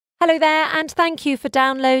Hello there, and thank you for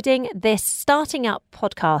downloading this Starting Up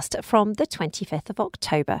podcast from the 25th of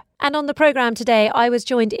October. And on the programme today, I was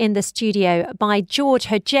joined in the studio by George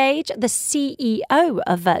Hojage, the CEO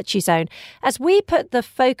of VirtueZone, as we put the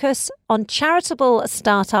focus on charitable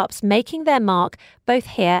startups making their mark both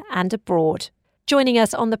here and abroad. Joining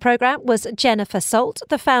us on the programme was Jennifer Salt,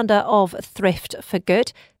 the founder of Thrift for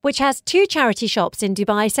Good, which has 2 charity shops in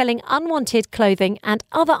Dubai selling unwanted clothing and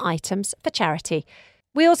other items for charity.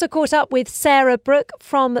 We also caught up with Sarah Brooke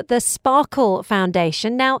from the Sparkle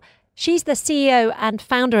Foundation. Now, she's the CEO and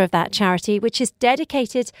founder of that charity, which is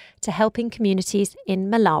dedicated to helping communities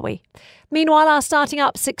in Malawi. Meanwhile, our Starting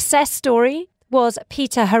Up success story was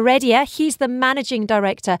Peter Heredia. He's the managing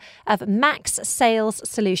director of Max Sales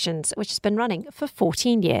Solutions, which has been running for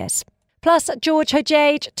 14 years. Plus, George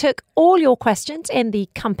Hojage took all your questions in the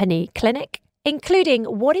company clinic, including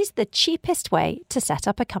what is the cheapest way to set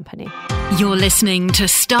up a company. You're listening to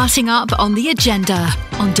Starting Up on the Agenda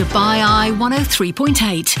on Dubai Eye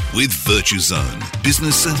 103.8. With VirtueZone.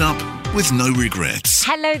 Business set up with no regrets.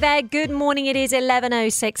 Hello there. Good morning. It is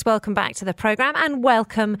 11:06. Welcome back to the programme and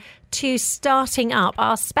welcome to Starting Up,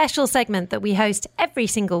 our special segment that we host every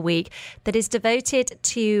single week that is devoted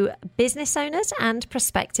to business owners and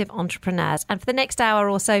prospective entrepreneurs. And for the next hour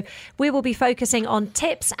or so, we will be focusing on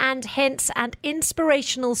tips and hints and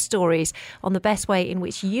inspirational stories on the best way in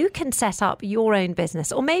which you can set up your own business.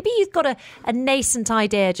 Or maybe you've got a nascent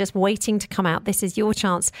idea just waiting to come out. This is your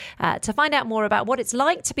chance to find out more about what it's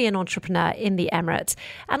like to be an entrepreneur in the Emirates,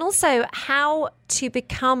 and also how to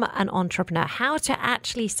become an entrepreneur, how to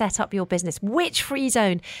actually set up your business, which free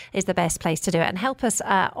zone is the best place to do it. And help us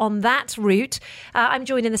on that route, I'm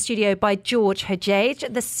joined in the studio by George Hojage,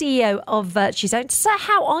 the CEO of VirtueZone. Sir,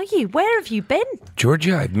 how are you? Where have you been?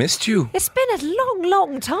 Georgia, I've missed you. It's been a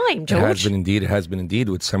long time, George. It has been indeed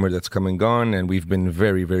with summer that's come and gone, and we've been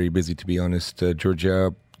very, very busy, to be honest.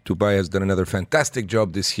 Georgia, Dubai has done another fantastic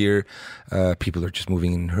job this year. People are just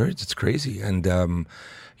moving in herds. It's crazy. And,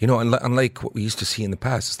 unlike what we used to see in the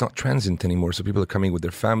past, it's not transient anymore. So people are coming with their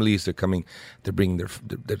families. They're bringing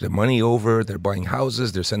their money over. They're buying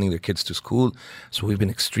houses. They're sending their kids to school. So we've been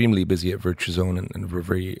extremely busy at VirtueZone, and we're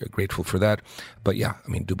very grateful for that. But yeah, I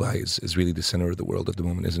mean, Dubai is really the center of the world at the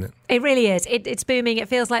moment, isn't it? It really is. It's booming. It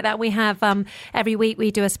feels like that. We have, every week we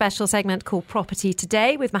do a special segment called Property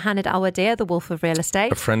Today with Mohamed Al-Wadir, the Wolf of Real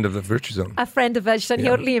Estate. A friend of the VirtueZone. A friend of VirtueZone.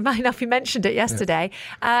 Yeah. He might enough, he mentioned it yesterday.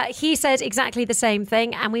 Yeah. He said exactly the same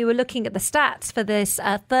thing. And we were looking at the stats for this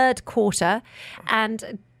third quarter.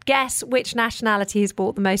 And guess which nationality has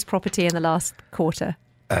bought the most property in the last quarter?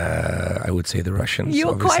 I would say the Russians.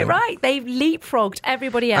 You're obviously. quite right. They've leapfrogged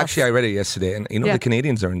everybody else. Actually, I read it yesterday, and the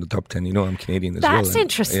Canadians are in the top 10. I'm Canadian as well. That's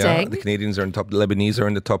interesting. Yeah, the Canadians are in top. The Lebanese are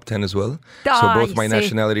in the top 10 as well. So both my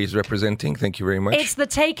nationalities representing. Thank you very much. It's the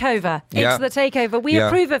takeover. Yeah. It's the takeover. We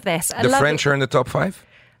approve of this. The French are in the top 5.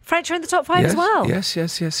 French are in the top 5 as well. Yes.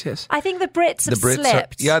 I think the Brits have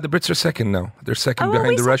slipped. The Brits are second now. They're second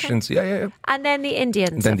behind the Russians. Yeah. And then the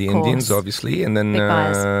Indians. And then the Indians, obviously, and then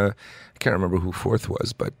I can't remember who fourth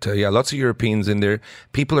was, but lots of Europeans in there.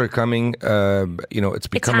 People are coming. It's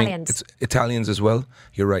becoming Italians. It's Italians as well.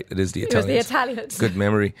 You're right. It is the Italians. It was the Italians. Good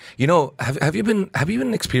memory. Have you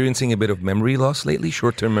been experiencing a bit of memory loss lately?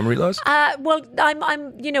 Short-term memory loss? Well,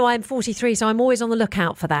 I'm 43, so I'm always on the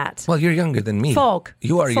lookout for that. Well, you're younger than me. Fog.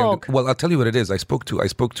 You are Fog. younger. Well, I'll tell you what it is. I spoke to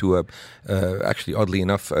actually, oddly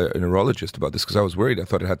enough, a neurologist about this because I was worried. I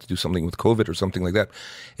thought it had to do something with COVID or something like that.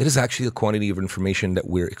 It is actually a quantity of information that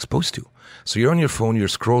we're exposed to. So you're on your phone, you're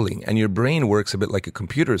scrolling, and your brain works a bit like a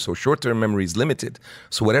computer. So short-term memory is limited.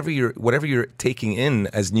 So whatever you're taking in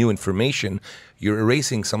as new information, you're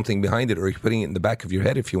erasing something behind it, or you're putting it in the back of your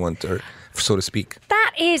head, if you want, or so to speak.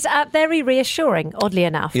 That is very reassuring, oddly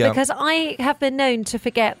enough, because I have been known to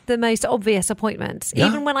forget the most obvious appointments. Yeah.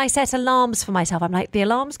 Even when I set alarms for myself, I'm like, the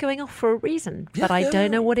alarm's going off for a reason, but I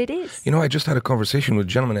don't know what it is. I just had a conversation with a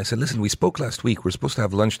gentleman. I said, listen, we spoke last week. We're supposed to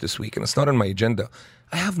have lunch this week, and it's not on my agenda.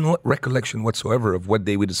 I have no recollection whatsoever of what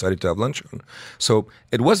day we decided to have lunch on. So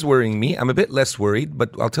it was worrying me. I'm a bit less worried,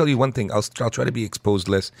 but I'll tell you one thing. I'll try to be exposed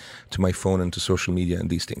less to my phone and to social media and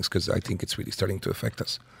these things because I think it's really starting to affect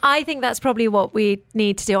us. I think that's probably what we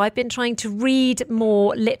need to do. I've been trying to read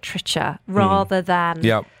more literature rather than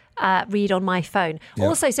read on my phone. Yeah.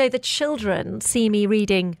 Also, so the children see me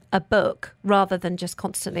reading a book rather than just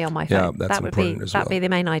constantly on my phone. Yeah, that's important as well. That'd be the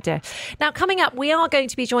main idea. Now, coming up, we are going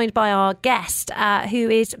to be joined by our guest, who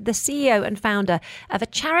is the CEO and founder of a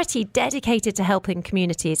charity dedicated to helping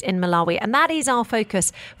communities in Malawi. And that is our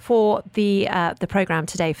focus for the programme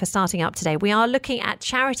today, for Starting Up today. We are looking at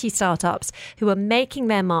charity startups who are making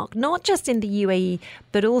their mark, not just in the UAE,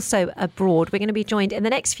 but also abroad. We're going to be joined in the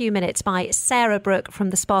next few minutes by Sarah Brooke from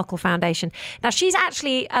the Sparkle Foundation. Now, she's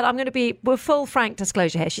actually, and we're full frank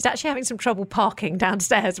disclosure here, she's actually having some trouble parking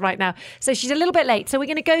downstairs right now. So she's a little bit late. So we're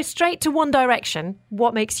going to go straight to One Direction,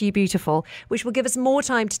 What Makes You Beautiful, which will give us more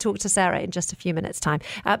time to talk to Sarah in just a few minutes' time.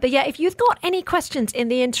 But yeah, if you've got any questions in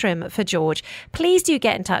the interim for George, please do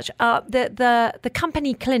get in touch. The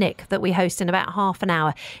company clinic that we host in about half an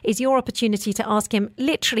hour is your opportunity to ask him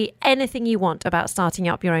literally anything you want about starting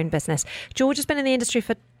up your own business. George has been in the industry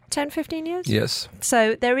for 10, 15 years? Yes.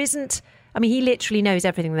 So there isn't, he literally knows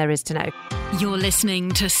everything there is to know. You're listening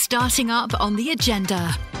to Starting Up on the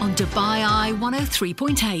Agenda on Dubai Eye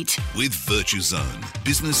 103.8. With Virtue Zone.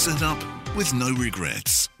 Business set up with no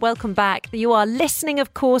regrets. Welcome back. You are listening,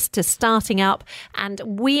 of course, to Starting Up, and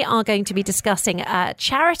we are going to be discussing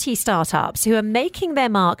charity startups who are making their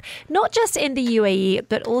mark, not just in the UAE,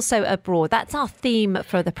 but also abroad. That's our theme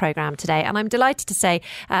for the programme today. And I'm delighted to say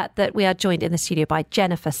that we are joined in the studio by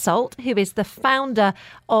Jennifer Salt, who is the founder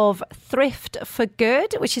of Thrift for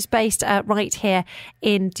Good, which is based right here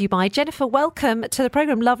in Dubai. Jennifer, welcome to the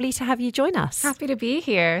programme. Lovely to have you join us. Happy to be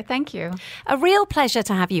here. Thank you. A real pleasure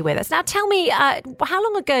to have you with us. Now, tell me, how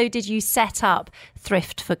long ago did you set up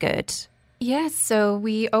Thrift for Good? Yes, so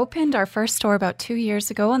we opened our first store about 2 years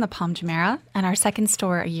ago on the Palm Jumeirah and our second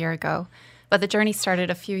store a year ago. But the journey started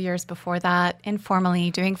a few years before that,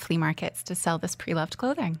 informally doing flea markets to sell this pre-loved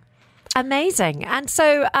clothing. Amazing. And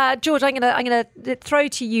so, George, I'm going to throw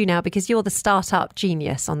to you now because you're the startup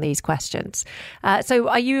genius on these questions. So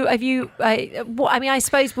I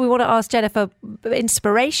suppose we want to ask Jennifer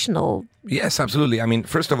inspirational. Yes, absolutely.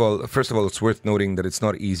 First of all, it's worth noting that it's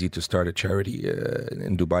not easy to start a charity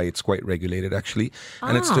in Dubai. It's quite regulated, actually,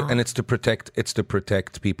 and it's to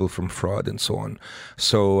protect people from fraud and so on.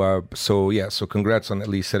 So congrats on at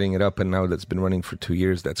least setting it up, and now that's been running for 2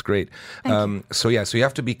 years. That's great. So you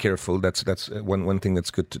have to be careful. That's one thing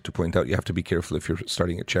that's good to point out. You have to be careful if you're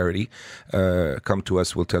starting a charity. Come to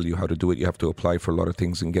us. We'll tell you how to do it. You have to apply for a lot of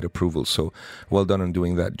things and get approval. So well done on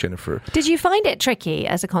doing that, Jennifer. Did you find it tricky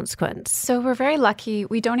as a consequence? So we're very lucky.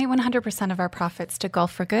 We donate 100% of our profits to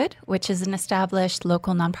Gulf for Good, which is an established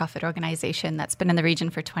local nonprofit organization that's been in the region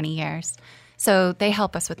for 20 years. So they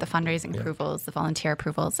help us with the fundraising approvals, the volunteer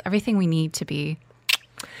approvals, everything we need to be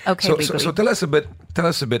okay legally. So tell us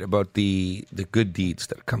a bit about the good deeds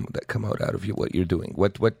that come out of what you're doing.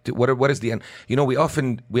 What is the end? We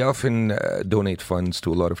often donate funds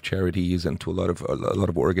to a lot of charities and to a lot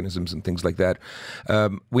of organisms and things like that.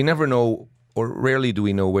 We never know, or rarely do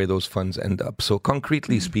we know, where those funds end up. So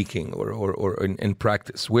concretely speaking, or in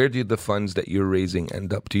practice, where do the funds that you're raising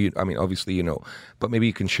end up? Obviously but maybe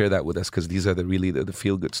you can share that with us, because these are the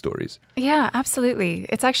feel-good stories. Yeah, absolutely.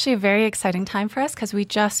 It's actually a very exciting time for us because we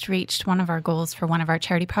just reached one of our goals for one of our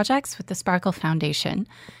charity projects with the Sparkle Foundation,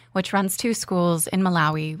 which runs 2 schools in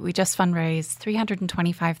Malawi. We just fundraised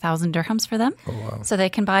 325,000 dirhams for them. Oh, wow. So they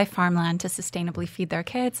can buy farmland to sustainably feed their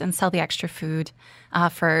kids and sell the extra food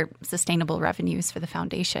for sustainable revenues for the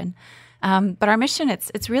foundation. But our mission,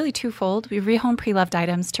 it's really twofold. We rehome pre-loved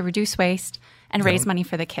items to reduce waste and raise money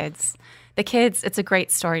for the kids. The kids, it's a great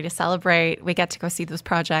story to celebrate. We get to go see those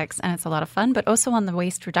projects and it's a lot of fun. But also on the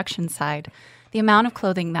waste reduction side, the amount of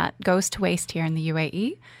clothing that goes to waste here in the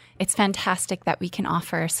UAE, it's fantastic that we can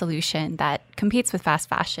offer a solution that competes with fast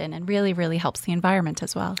fashion and really, really helps the environment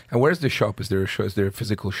as well. And where's the shop? Is there a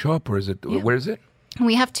physical shop, or is it? Yeah. Where is it?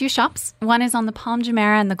 We have 2 shops. One is on the Palm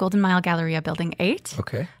Jumeirah in the Golden Mile Galleria Building 8.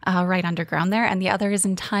 Okay. Right underground there. And the other is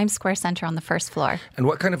in Times Square Center on the first floor. And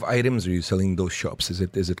what kind of items are you selling in those shops? Is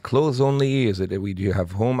it clothes only? Do you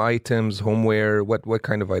have home items, homeware? What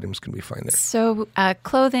kind of items can we find there? So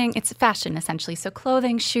clothing, it's fashion essentially. So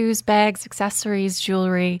clothing, shoes, bags, accessories,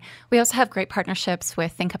 jewelry. We also have great partnerships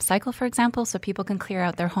with Think Upcycle, for example, so people can clear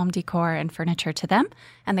out their home decor and furniture to them,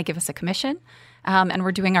 and they give us a commission. And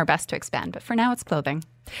we're doing our best to expand. But for now, it's clothing.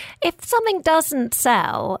 If something doesn't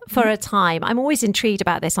sell for a time, I'm always intrigued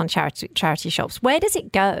about this on charity shops. Where does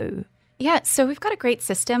it go? Yeah, so we've got a great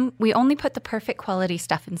system. We only put the perfect quality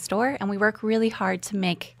stuff in store, and we work really hard to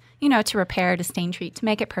make, to repair, to stain treat, to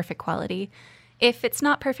make it perfect quality. If it's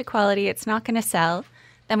not perfect quality, it's not going to sell,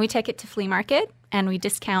 then we take it to flea market and we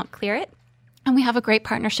discount clear it. And we have a great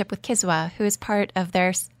partnership with Kiswa, who is part of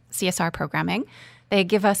their CSR programming, They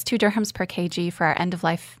give us 2 dirhams per kg for our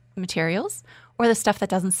end-of-life materials, or the stuff that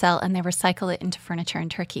doesn't sell, and they recycle it into furniture in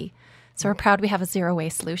Turkey. So we're proud we have a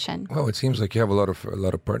zero-waste solution. Well, it seems like you have a lot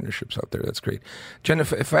of partnerships out there. That's great.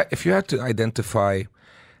 Jennifer, if you had to identify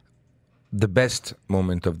the best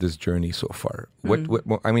moment of this journey so far, what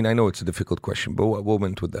I mean, I know it's a difficult question, but what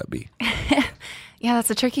moment would that be? Yeah, that's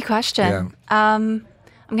a tricky question. Yeah.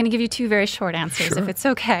 I'm going to give you 2 very short answers, if it's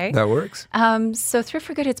okay. That works. So Thrift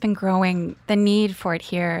for Good, it's been growing. The need for it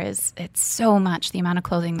here it's so much, the amount of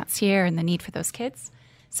clothing that's here and the need for those kids.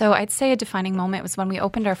 So I'd say a defining moment was when we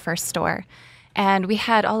opened our first store. And we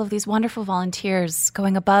had all of these wonderful volunteers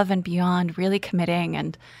going above and beyond, really committing.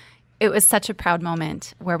 And it was such a proud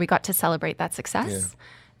moment where we got to celebrate that success. Yeah.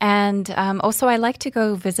 And also, I like to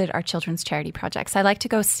go visit our children's charity projects. I like to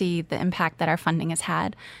go see the impact that our funding has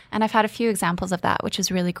had. And I've had a few examples of that, which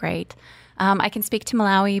is really great. I can speak to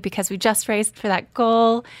Malawi because we just raised for that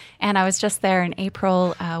goal. And I was just there in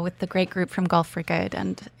April with the great group from Gulf for Good.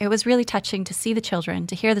 And it was really touching to see the children,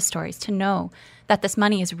 to hear the stories, to know that this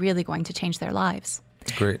money is really going to change their lives.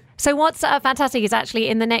 Great. So what's fantastic is actually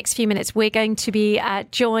in the next few minutes, we're going to be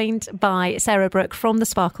joined by Sarah Brooke from the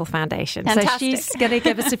Sparkle Foundation. Fantastic. So she's going to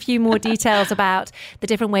give us a few more details about the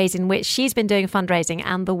different ways in which she's been doing fundraising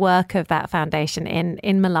and the work of that foundation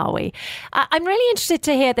in Malawi. I'm really interested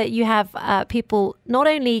to hear that you have people not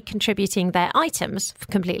only contributing their items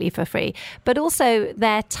completely for free, but also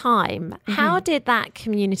their time. Mm-hmm. How did that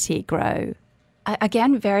community grow?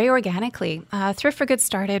 Again, very organically. Thrift for Good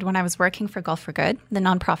started when I was working for Gulf for Good, the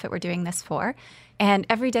nonprofit we're doing this for. And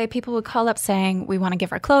every day people would call up saying, we want to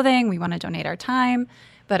give our clothing, we want to donate our time.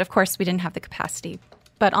 But of course, we didn't have the capacity.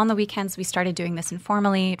 But on the weekends, we started doing this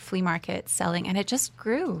informally at flea markets, selling, and it just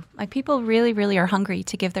grew. Like people really, really are hungry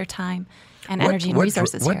to give their time and energy and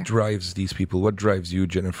resources here. What drives these people? What drives you,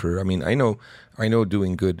 Jennifer? I mean, I know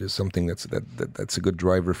doing good is something that's a good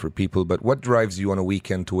driver for people, but what drives you on a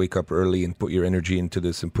weekend to wake up early and put your energy into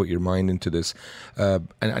this and put your mind into this? And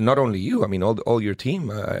not only you, I mean, all your team,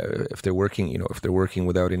 if they're working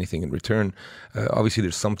without anything in return, obviously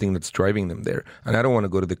there's something that's driving them there. And I don't want to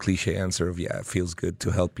go to the cliche answer of, yeah, it feels good to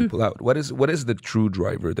help people out. What is the true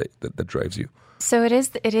driver that drives you? So it is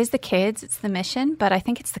the kids, it's the mission, but I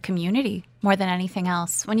think it's the community more than anything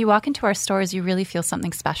else. When you walk into our stores, you really feel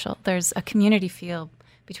something special. There's a community feel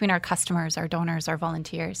between our customers, our donors, our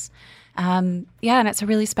volunteers. And it's a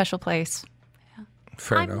really special place.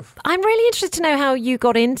 Fair enough. I'm really interested to know how you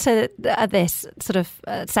got into this sort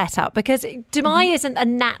of setup, because Dubai isn't a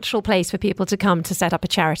natural place for people to come to set up a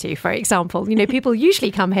charity, for example. You know, people usually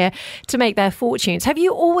come here to make their fortunes. Have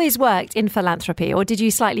you always worked in philanthropy, or did you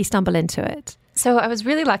slightly stumble into it? So I was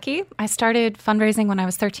really lucky. I started fundraising when I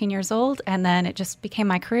was 13 years old, and then it just became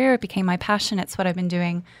my career. It became my passion. It's what I've been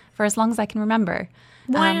doing for as long as I can remember.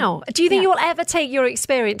 Wow. Do you think you'll ever take your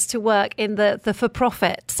experience to work in the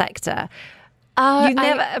for-profit sector? You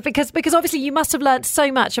never, because obviously you must have learned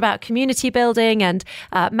so much about community building and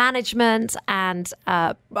management and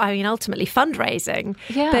ultimately fundraising.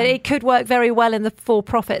 Yeah. But it could work very well in the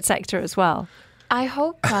for-profit sector as well. I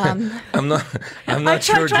hope. I'm not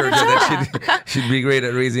sure, Georgia, that she'd be great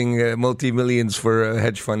at raising multi-millions for a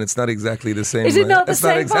hedge fund. It's not exactly the same. Is it not the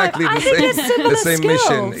same? It's not exactly the same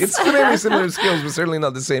mission. It's very similar skills, but certainly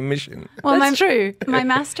not the same mission. Well, that's true. My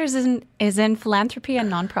master's is in philanthropy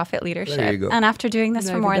and nonprofit leadership. There you go. And after doing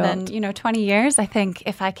this for more than 20 years, I think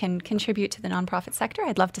if I can contribute to the nonprofit sector,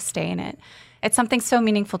 I'd love to stay in it. It's something so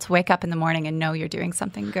meaningful to wake up in the morning and know you're doing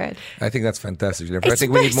something good. I think that's fantastic, Jennifer. I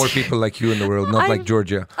think we need more people like you in the world, not like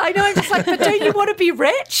Georgia. I know, I'm just like, but don't you want to be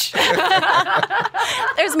rich?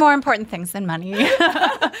 There's more important things than money.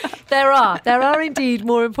 There are indeed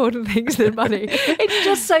more important things than money. It's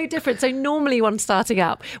just so different. So normally when starting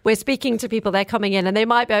up, we're speaking to people, they're coming in and they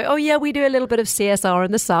might go, oh yeah, we do a little bit of CSR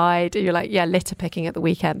on the side. And you're like, yeah, litter picking at the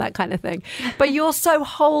weekend, that kind of thing. But you're so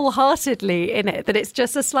wholeheartedly in it that it's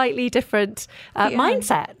just a slightly different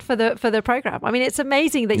mindset for the program. I mean, it's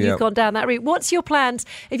amazing that you've gone down that route. What's your plans?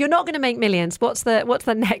 If you're not going to make millions, what's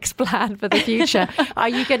the next plan for the future? Are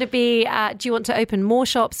you going to be, do you want to open more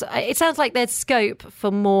shops? It sounds like there's scope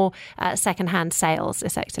for more secondhand sales,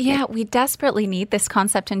 effectively. Yeah, we desperately need this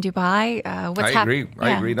concept in Dubai. I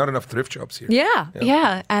agree. Not enough thrift shops here.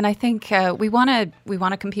 Yeah. And I think we want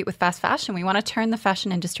to compete with fast fashion. We want to turn the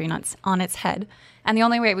fashion industry on its head. And the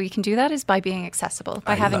only way we can do that is by being accessible,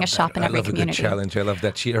 by having a shop in every community. I love the challenge. I love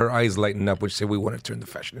that. Her eyes lighten up, which say we want to turn the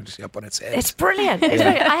fashion industry up on its head. It's brilliant. It's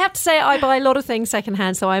brilliant. I have to say I buy a lot of things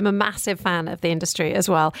secondhand, so I'm a massive fan of the industry as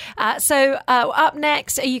well. So up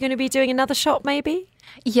next, are you going to be doing another shop maybe?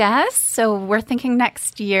 Yes. So we're thinking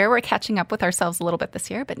next year. We're catching up with ourselves a little bit this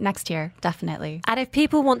year, but next year, definitely. And if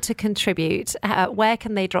people want to contribute, where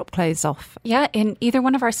can they drop clothes off? Yeah, in either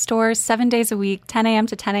one of our stores, 7 days a week, 10 a.m.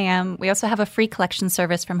 to 10 a.m. We also have a free collection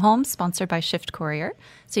service from home, sponsored by Shift Courier.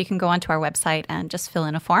 So you can go onto our website and just fill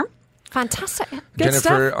in a form. Fantastic. Good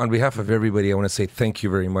Jennifer, stuff. on behalf of everybody, I want to say thank you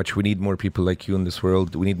very much. We need more people like you in this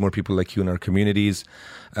world. We need more people like you in our communities.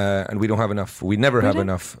 And we don't have enough. We never have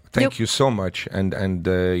enough. Thank you so much. And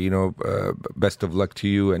best of luck to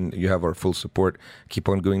you. And you have our full support. Keep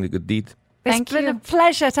on doing the good deed. It's been a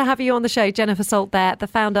pleasure to have you on the show, Jennifer Salt there, the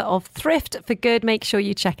founder of Thrift for Good. Make sure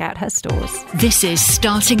you check out her stores. This is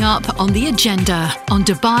Starting Up on the Agenda on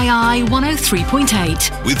Dubai Eye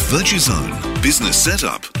 103.8. With Virtuzone, business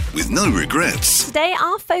setup with no regrets. Today,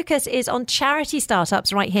 our focus is on charity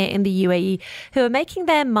startups right here in the UAE who are making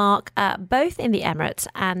their mark both in the Emirates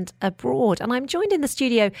and abroad. And I'm joined in the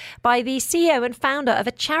studio by the CEO and founder of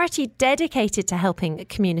a charity dedicated to helping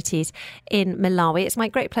communities in Malawi. It's my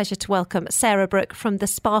great pleasure to welcome Sarah Brooke from the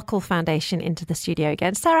Sparkle Foundation into the studio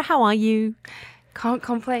again. Sarah, how are you? Can't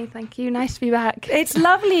complain, thank you. Nice to be back. It's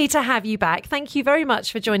lovely to have you back. Thank you very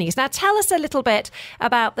much for joining us. Now, tell us a little bit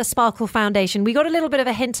about the Sparkle Foundation. We got a little bit of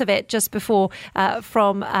a hint of it just before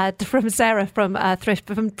from Sarah from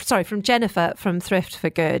from Jennifer from Thrift for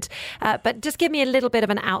Good. But just give me a little bit of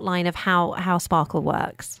an outline of how Sparkle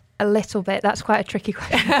works. A little bit. That's quite a tricky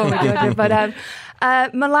question for me, Georgia. But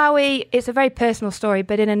Malawi, it's a very personal story,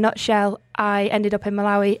 but in a nutshell, I ended up in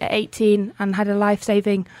Malawi at 18 and had a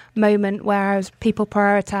life-saving moment where people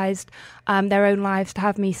prioritised their own lives to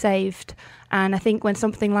have me saved. And I think when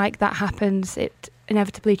something like that happens, it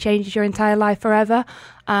inevitably changes your entire life forever.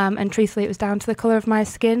 And truthfully, it was down to the colour of my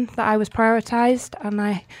skin that I was prioritised, and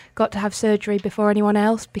I got to have surgery before anyone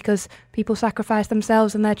else because people sacrificed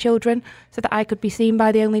themselves and their children so that I could be seen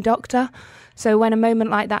by the only doctor. So when a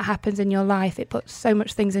moment like that happens in your life, it puts so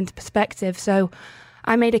much things into perspective. So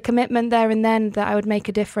I made a commitment there and then that I would make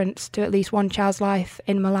a difference to at least one child's life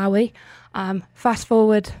in Malawi. Fast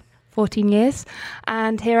forward 14 years,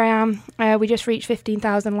 and here I am. We just reached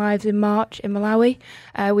 15,000 lives in March in Malawi.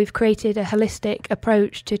 We've created a holistic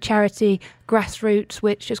approach to charity grassroots,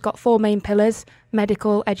 which has got 4 main pillars: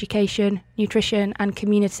 medical, education, nutrition and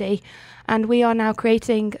community. And we are now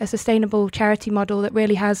creating a sustainable charity model that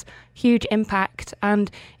really has huge impact and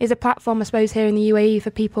is a platform, I suppose, here in the UAE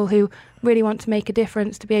for people who really want to make a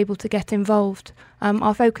difference to be able to get involved.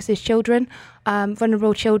 Our focus is children,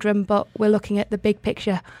 vulnerable children, but we're looking at the big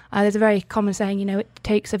picture. There's a very common saying, it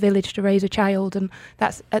takes a village to raise a child, and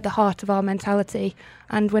that's at the heart of our mentality.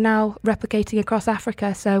 And we're now replicating across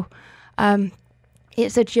Africa. So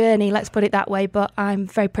it's a journey, let's put it that way, but I'm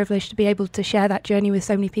very privileged to be able to share that journey with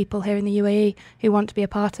so many people here in the UAE who want to be a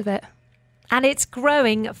part of it. And it's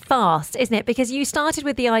growing fast, isn't it? Because you started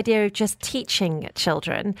with the idea of just teaching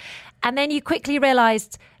children, and then you quickly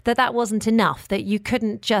realised that wasn't enough, that you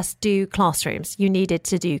couldn't just do classrooms, you needed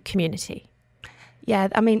to do community. Yeah,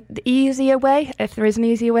 I mean, the easier way, if there is an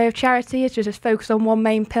easier way of charity, is to just focus on one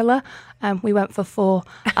main pillar. We went for 4.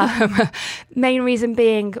 Main reason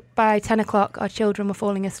being, by 10 o'clock, our children were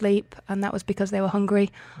falling asleep, and that was because they were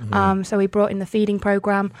hungry. Mm-hmm. So we brought in the feeding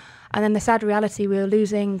programme. And then the sad reality, we were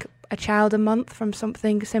losing a child a month from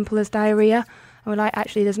something simple as diarrhoea. And we're like,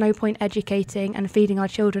 actually, there's no point educating and feeding our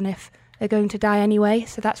children if they're going to die anyway.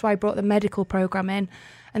 So that's why I brought the medical programme in.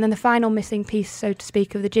 And then the final missing piece, so to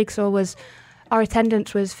speak, of the jigsaw was our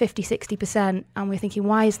attendance was 50-60%, and we're thinking,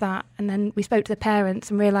 why is that? And then we spoke to the parents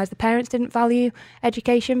and realised the parents didn't value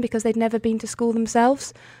education because they'd never been to school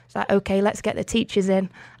themselves. So like, okay, let's get the teachers in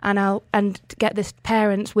and get the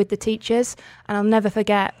parents with the teachers. And I'll never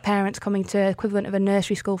forget parents coming to equivalent of a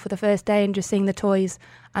nursery school for the first day and just seeing the toys,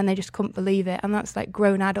 and they just couldn't believe it. And that's like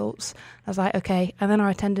grown adults. I was like, okay. And then our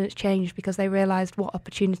attendance changed because they realised what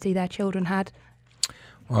opportunity their children had.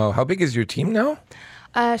 Wow, how big is your team now?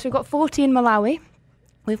 So we've got 40 in Malawi,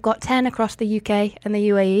 we've got 10 across the UK and the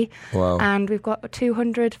UAE, wow. And we've got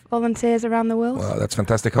 200 volunteers around the world. Wow, that's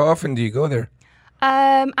fantastic. How often do you go there?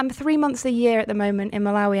 I'm 3 months a year at the moment in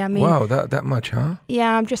Malawi. I mean, wow, that much, huh?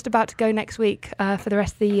 Yeah, I'm just about to go next week for the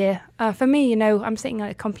rest of the year. For me, I'm sitting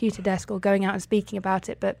at a computer desk or going out and speaking about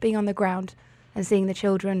it, but being on the ground and seeing the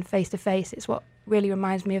children face to face, it's what really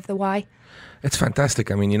reminds me of the why. It's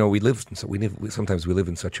fantastic. I mean, sometimes we live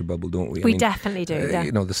in such a bubble, don't we? We definitely do. Yeah.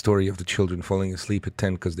 You know, the story of the children falling asleep at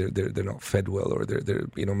 10 because they're not fed well, or they're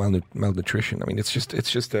malnutrition. I mean, it's just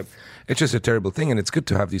a terrible thing, and it's good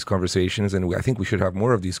to have these conversations. And I think we should have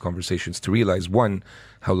more of these conversations to realize, one,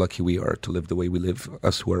 how lucky we are to live the way we live.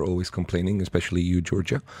 Us who are always complaining, especially you,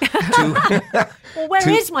 Georgia. Well, where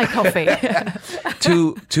is my coffee?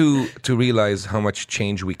 to realize how much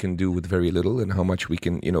change we can do with very little, and how much we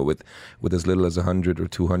can, with as little as 100 or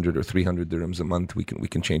 200 or 300 dirhams a month, we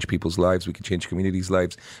can change people's lives, we can change communities'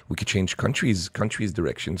 lives, we can change countries'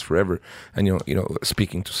 directions forever. And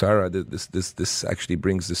speaking to Sarah, this actually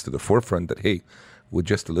brings this to the forefront that, hey, with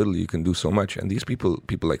just a little you can do so much. And these people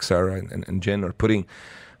like Sarah and Jen are putting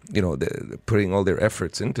putting all their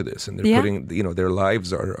efforts into this, and they're putting, their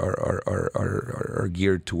lives are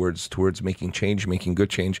geared towards making change, making good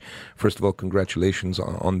change. First of all, congratulations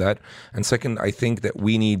on that. And second, I think that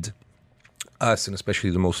we need us, and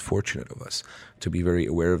especially the most fortunate of us, to be very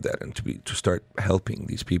aware of that, and to start helping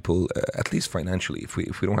these people, at least financially. If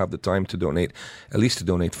we don't have the time to donate, at least to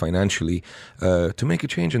donate financially, to make a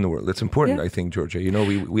change in the world. That's important, I think, Georgia.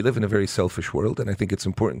 We live in a very selfish world, and I think it's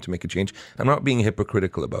important to make a change. I'm not being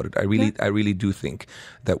hypocritical about it. I really do think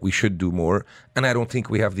that we should do more, and I don't think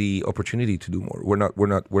we have the opportunity to do more. We're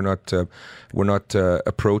not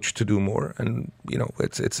approached to do more, and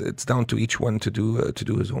it's down to each one to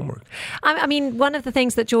do his homework. I mean, one of the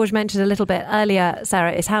things that George mentioned a little bit earlier,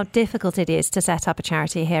 Sarah, is how difficult it is to set up a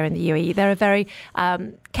charity here in the UAE. There are very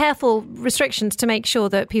careful restrictions to make sure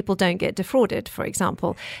that people don't get defrauded, for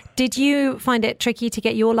example. Did you find it tricky to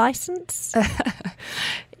get your license?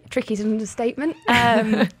 Tricky is an understatement.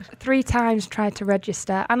 3 times tried to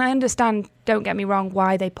register, and I understand, don't get me wrong,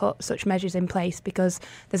 why they put such measures in place, because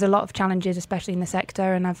there's a lot of challenges, especially in the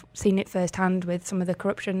sector, and I've seen it firsthand with some of the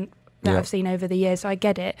corruption that I've seen over the years, so I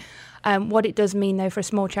get it. What it does mean, though, for a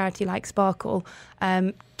small charity like Sparkle,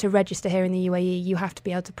 to register here in the UAE, you have to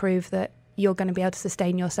be able to prove that you're going to be able to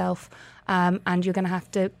sustain yourself, and you're going to have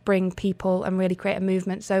to bring people and really create a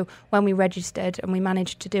movement. So when we registered, and we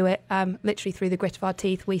managed to do it literally through the grit of our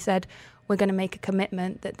teeth, we said, we're going to make a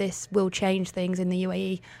commitment that this will change things in the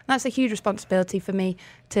UAE. And that's a huge responsibility for me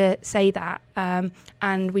to say that.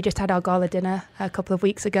 And we just had our gala dinner a couple of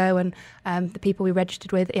weeks ago, and the people we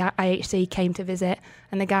registered with, IHC, came to visit,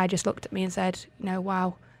 and the guy just looked at me and said,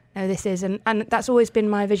 wow, no, this is, and that's always been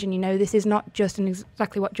my vision, this is not just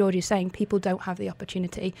exactly what George is saying. People don't have the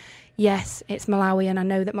opportunity. Yes, it's Malawi, and I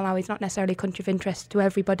know that Malawi is not necessarily a country of interest to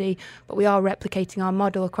everybody, but we are replicating our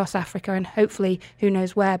model across Africa, and hopefully, who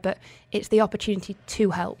knows where, but it's the opportunity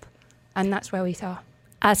to help, and that's where we are.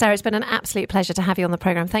 Sarah, it's been an absolute pleasure to have you on the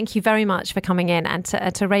programme. Thank you very much for coming in and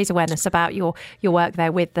to raise awareness about your work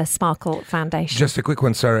there with the Sparkle Foundation. Just a quick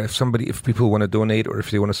one, Sarah. If people want to donate, or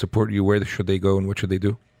if they want to support you, where should they go and what should they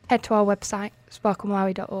do? Head to our website,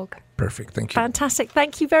 sparklemalawi.org. Perfect, thank you. Fantastic,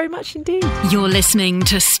 thank you very much indeed. You're listening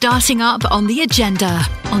to Starting Up on the Agenda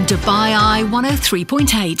on Dubai Eye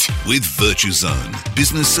 103.8. With Virtue Zone,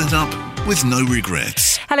 business set up with no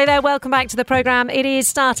regrets. Hello there, welcome back to the programme. It is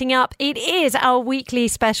Starting Up. It is our weekly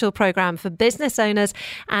special programme for business owners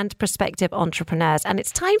and prospective entrepreneurs. And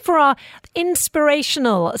it's time for our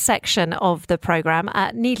inspirational section of the programme.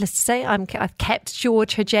 Needless to say, I've kept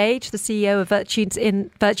George Hajjaj, the CEO of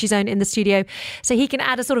Virtue Zone, in the studio, so he can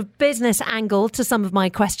add a sort of business angle to some of my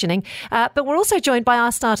questioning. But we're also joined by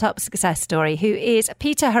our startup success story, who is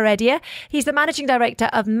Peter Heredia. He's the managing director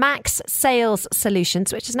of Max Sales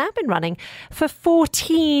Solutions, which has now been running for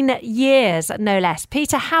 14 years, no less.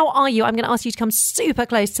 Peter, how are you? I'm going to ask you to come super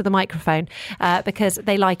close to the microphone because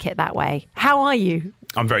they like it that way. How are you?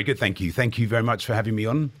 I'm very good, thank you. Thank you very much for having me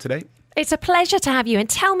on today. It's a pleasure to have you. And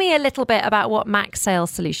tell me a little bit about what Max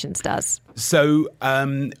Sales Solutions does. So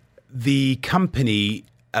the company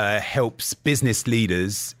helps business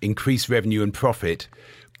leaders increase revenue and profit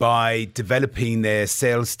by developing their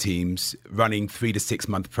sales teams running 3 to 6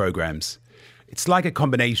 month programs. It's like a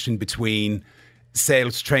combination between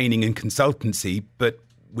sales training and consultancy, but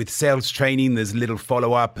with sales training, there's little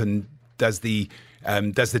follow-up and does the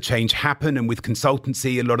change happen? And with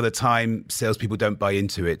consultancy, a lot of the time, salespeople don't buy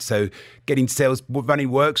into it. So running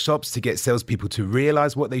workshops to get salespeople to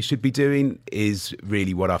realize what they should be doing is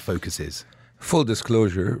really what our focus is. Full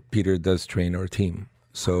disclosure, Peter does train our team.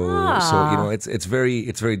 So it's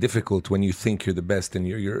very difficult when you think you're the best and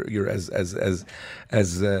you're as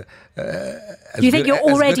you think you're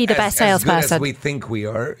already the best salesperson. As we think we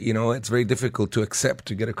are, it's very difficult to accept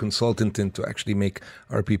to get a consultant in to actually make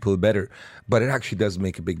our people better. But it actually does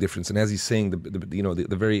make a big difference. And as he's saying,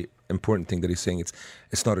 the very important thing that he's saying.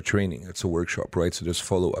 It's not a training, it's a workshop, right? So there's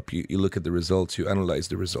follow-up. You look at the results, you analyze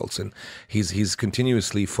the results, and he's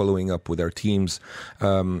continuously following up with our teams.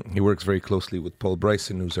 He works very closely with Paul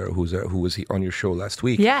Bryson, who was on your show last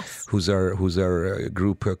week. Yes. Who's our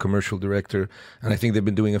group commercial director, and I think they've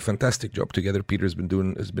been doing a fantastic job together. Peter's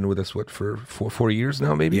been with us for 4 years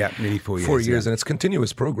now, maybe. Yeah, nearly 4 years. 4 years, yeah. and it's a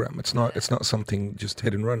continuous program. It's not something just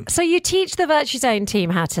hit and run. So you teach the VirtueZone team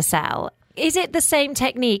how to sell. Is it the same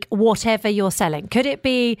technique, whatever you're selling? Could it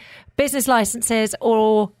be business licenses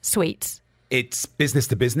or suites? It's business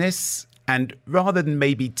to business. And rather than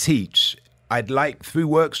maybe teach, I'd like through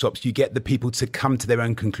workshops, you get the people to come to their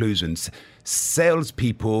own conclusions.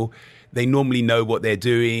 Salespeople, they normally know what they're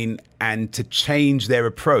doing. And to change their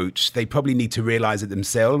approach, they probably need to realize it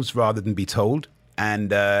themselves rather than be told.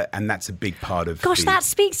 And that's a big part of. Gosh, that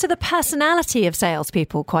speaks to the personality of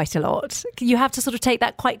salespeople quite a lot. You have to sort of take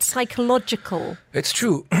that quite psychological. It's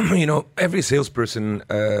true. Every salesperson,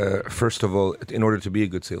 first of all, in order to be a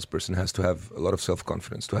good salesperson, has to have a lot of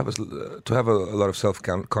self-confidence. To have a lot of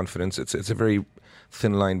self-confidence, it's a very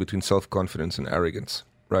thin line between self-confidence and arrogance.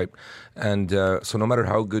 Right. And so no matter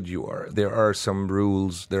how good you are, there are some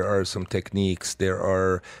rules, there are some techniques, there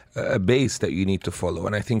are a base that you need to follow.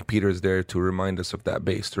 And I think Peter's there to remind us of that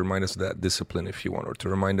base, to remind us of that discipline, if you want, or to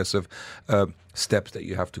remind us of steps that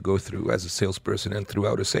you have to go through as a salesperson and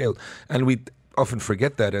throughout a sale. And we often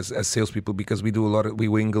forget that as salespeople because we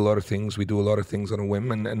wing a lot of things, we do a lot of things on a whim,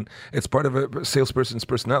 and it's part of a salesperson's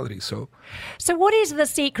personality. So what is the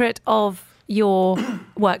secret of your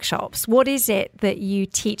workshops? What is it that you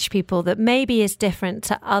teach people that maybe is different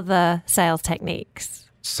to other sales techniques?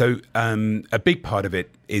 So a big part of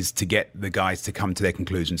it is to get the guys to come to their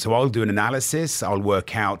conclusion. So I'll do an analysis. I'll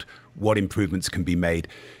work out what improvements can be made.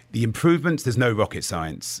 The improvements, there's no rocket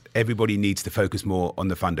science. Everybody needs to focus more on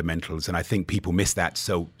the fundamentals. And I think people miss that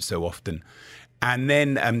so often. And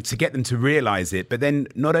then to get them to realize it, but then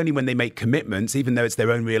not only when they make commitments, even though it's their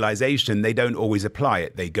own realization, they don't always apply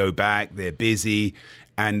it. They go back, they're busy,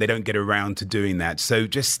 and they don't get around to doing that. So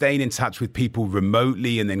just staying in touch with people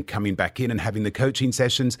remotely and then coming back in and having the coaching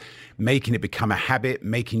sessions, making it become a habit,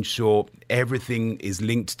 making sure everything is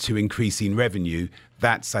linked to increasing revenue.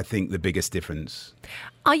 That's, I think, the biggest difference.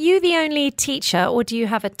 Are you the only teacher or do you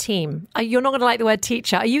have a team? You're not going to like the word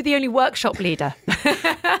teacher. Are you the only workshop leader?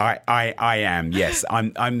 I am, yes.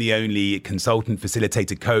 I'm the only consultant,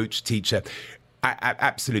 facilitator, coach, teacher.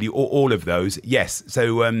 Absolutely, all of those, yes.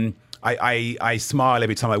 So I smile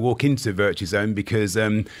every time I walk into VirtueZone because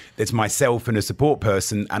there's myself and a support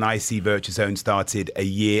person, and I see VirtueZone started a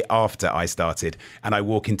year after I started. And I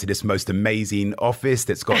walk into this most amazing office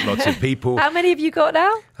that's got lots of people. How many have you got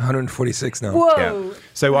now? 146 now. Whoa. Yeah.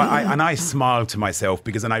 So I smile to myself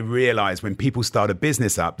because then I realize when people start a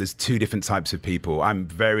business up, there's two different types of people. I'm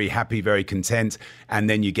very happy, very content. And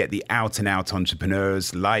then you get the out and out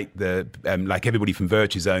entrepreneurs like everybody from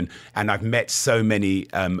VirtueZone. And I've met so many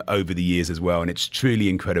over the years as well. And it's truly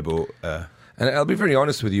incredible. And I'll be very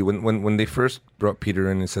honest with you. When they first brought Peter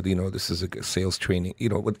in and said, this is a sales training,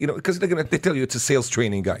 because they tell you it's a sales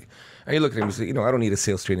training guy. And you look at him and say, I don't need a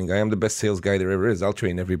sales training guy. I'm the best sales guy there ever is. I'll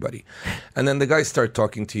train everybody. And then the guys start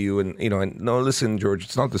talking to you and no, listen, George,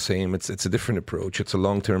 it's not the same. It's a different approach. It's a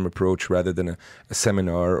long-term approach rather than a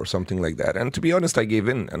seminar or something like that. And to be honest, I gave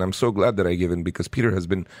in, and I'm so glad that I gave in because Peter has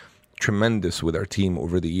been tremendous with our team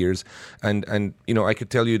over the years. And I could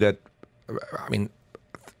tell you that,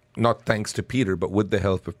 not thanks to Peter, but with the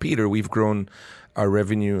help of Peter, we've grown our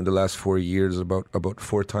revenue in the last 4 years about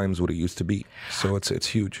 4 times what it used to be. So it's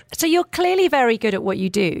huge. So you're clearly very good at what you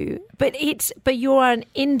do, but you're an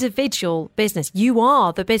individual business. You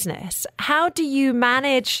are the business. How do you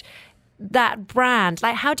manage that brand?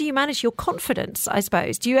 Like, how do you manage your confidence, I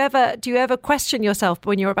suppose? Do you ever question yourself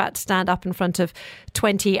when you're about to stand up in front of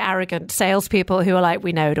 20 arrogant salespeople who are like,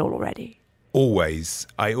 we know it all already? Always.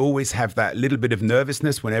 I always have that little bit of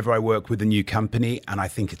nervousness whenever I work with a new company, and I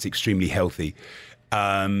think it's extremely healthy.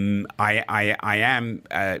 I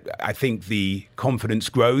think the confidence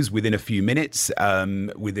grows within a few minutes,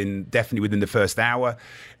 definitely within the first hour.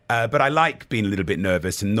 But I like being a little bit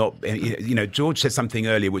nervous and not, George said something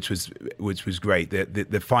earlier, which was great.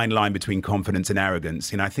 The fine line between confidence and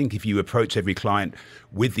arrogance. I think if you approach every client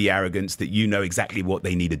with the arrogance that you know exactly what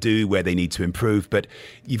they need to do, where they need to improve, but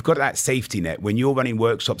you've got that safety net. When you're running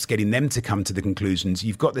workshops, getting them to come to the conclusions,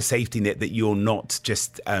 you've got the safety net that you're not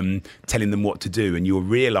just telling them what to do, and you're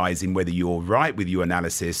realizing whether you're right with your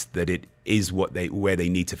analysis, that it is where they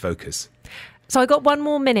need to focus. So I got one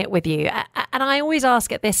more minute with you, and I always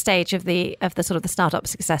ask at this stage of the sort of the startup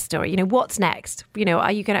success story, what's next?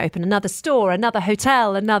 Are you going to open another store, another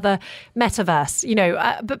hotel, another metaverse?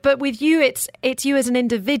 But with you, it's you as an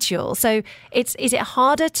individual. So is it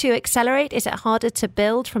harder to accelerate? Is it harder to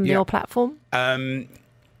build from your platform?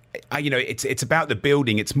 It's about the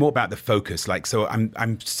building. It's more about the focus. So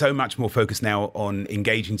I'm so much more focused now on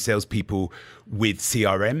engaging salespeople with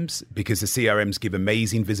CRMs, because the CRMs give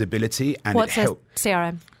amazing visibility. And what's a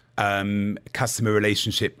CRM? Customer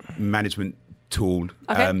relationship management tool.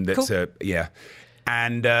 Okay, cool.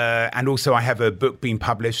 And also I have a book being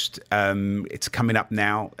published. It's coming up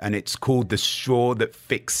now, and it's called The Straw That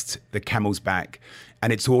Fixed the Camel's Back.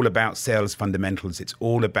 And it's all about sales fundamentals. It's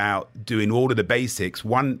all about doing all of the basics.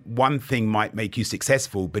 One thing might make you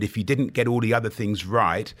successful, but if you didn't get all the other things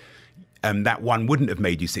right, that one wouldn't have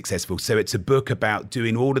made you successful. So it's a book about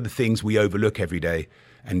doing all of the things we overlook every day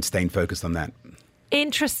and staying focused on that.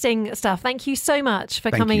 Interesting stuff. Thank you so much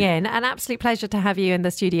for coming in. An absolute pleasure to have you in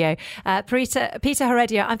the studio. Peter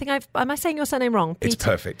Heredia, am I saying your surname wrong? Peter? It's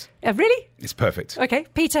perfect. Really? It's perfect. Okay.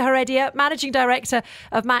 Peter Heredia, Managing Director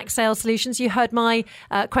of Max Sales Solutions. You heard my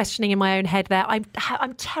questioning in my own head there. I'm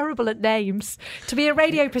terrible at names. To be a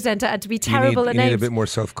radio presenter and to be terrible at names. You need a bit more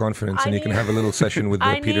self-confidence, and you can have a little session with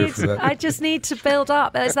Peter for that. I just need to build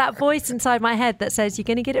up. There's that voice inside my head that says, you're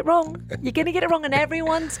going to get it wrong. You're going to get it wrong, and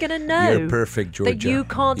everyone's going to know. You're perfect, Georgia. You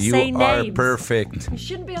can't say names. You are perfect. You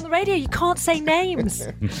shouldn't be on the radio. You can't say names.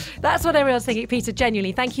 That's what everyone's thinking. Peter,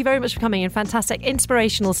 genuinely, thank you very much for coming in. Fantastic,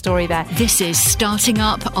 inspirational story there. This is Starting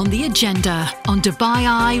Up on the Agenda on Dubai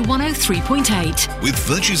Eye 103.8. With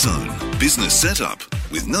Virtuzone, business setup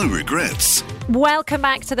with no regrets. Welcome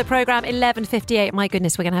back to the programme, 11:58. My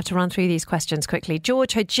goodness, we're going to have to run through these questions quickly.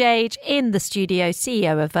 George Hodjage in the studio,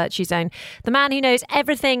 CEO of Virtuzone, the man who knows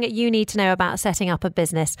everything you need to know about setting up a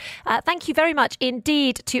business. Thank you very much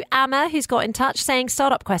indeed to Amma, who's got in touch saying,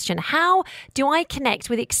 startup question, how do I connect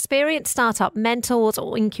with experienced startup mentors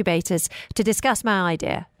or incubators to discuss my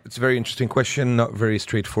idea? It's a very interesting question, not very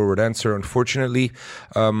straightforward answer, unfortunately.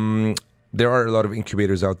 There are a lot of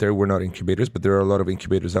incubators out there. We're not incubators, but there are a lot of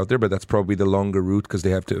incubators out there, but that's probably the longer route because they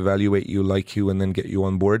have to evaluate you, like you, and then get you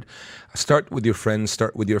on board. Start with your friends,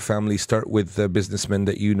 start with your family, start with businessmen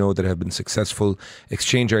that you know that have been successful.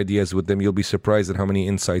 Exchange ideas with them. You'll be surprised at how many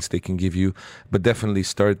insights they can give you, but definitely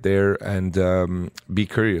start there and be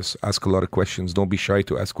curious. Ask a lot of questions. Don't be shy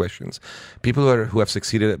to ask questions. People who have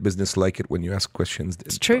succeeded at business like it when you ask questions.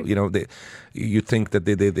 It's true. You think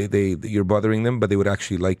that you're bothering them, but they would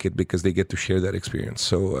actually like it because they get to share that experience.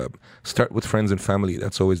 So start with friends and family.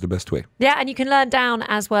 That's always the best way. Yeah, and you can learn down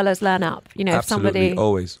as well as learn up. Absolutely, if somebody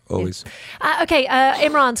always. Okay,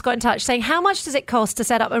 Imran's got in touch saying, how much does it cost to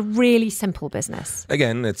set up a really simple business?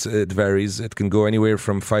 Again, it varies. It can go anywhere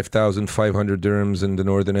from 5,500 dirhams in the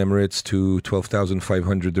Northern Emirates to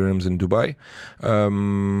 12,500 dirhams in Dubai,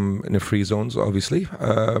 in the free zones, obviously.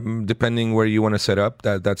 Depending where you want to set up,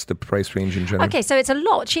 that's the price range in general. Okay, so it's a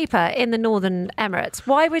lot cheaper in the Northern Emirates.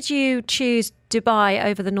 Why would you choose Dubai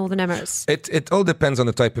over the Northern Emirates? It all depends on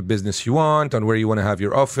the type of business you want, on where you want to have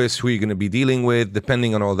your office, who you're going to be dealing with.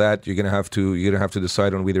 Depending on all that, you're going to have to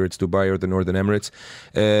decide on whether it's Dubai or the Northern Emirates.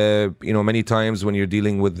 Many times when you're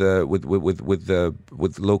dealing with local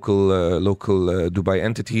Dubai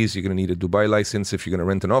entities, you're going to need a Dubai license. If you're going to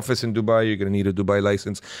rent an office in Dubai, you're going to need a Dubai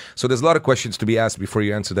license. So there's a lot of questions to be asked before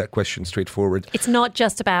you answer that question straightforward. It's not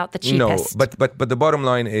just about the cheapest. No, but the bottom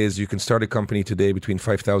line is you can start a company today between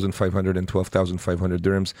 5,500 and 12,500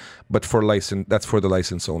 dirhams, but that's for the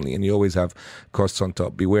license only, and you always have costs on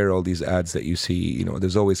top. Beware all these ads that you see.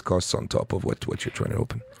 There's always costs on top of what you're trying to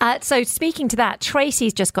open. So speaking to that,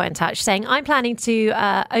 Tracy's just got in touch saying, I'm planning to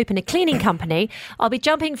open a cleaning company. I'll be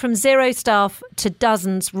jumping from 0 staff to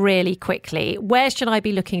dozens really quickly. Where should I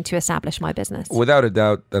be looking to establish my business? Without a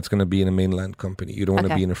doubt, that's going to be in a mainland company. You don't want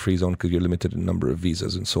to be in a free zone because you're limited in number of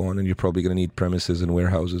visas and so on, and you're probably going to need premises and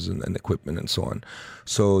warehouses and equipment and so on.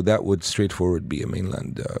 So that would straightforward be a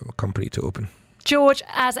mainland company to open. George,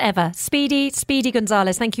 as ever, Speedy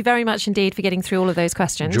Gonzalez, thank you very much indeed for getting through all of those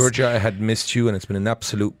questions. Georgia, I had missed you, and it's been an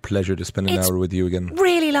absolute pleasure to spend an hour with you again.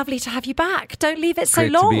 Really lovely to have you back. Don't leave it so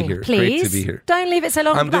Great long, to be here. please. Great to be here. Don't leave it so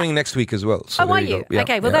long. I'm doing next week as well. So are you? Yeah,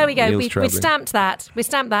 okay, well, there we go. We stamped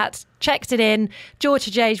that. Checked it in. George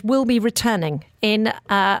Hodjage will be returning in,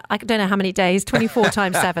 I don't know how many days, 24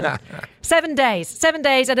 times 7. 7 days. 7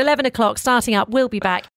 days at 11 o'clock, starting up. We'll be back.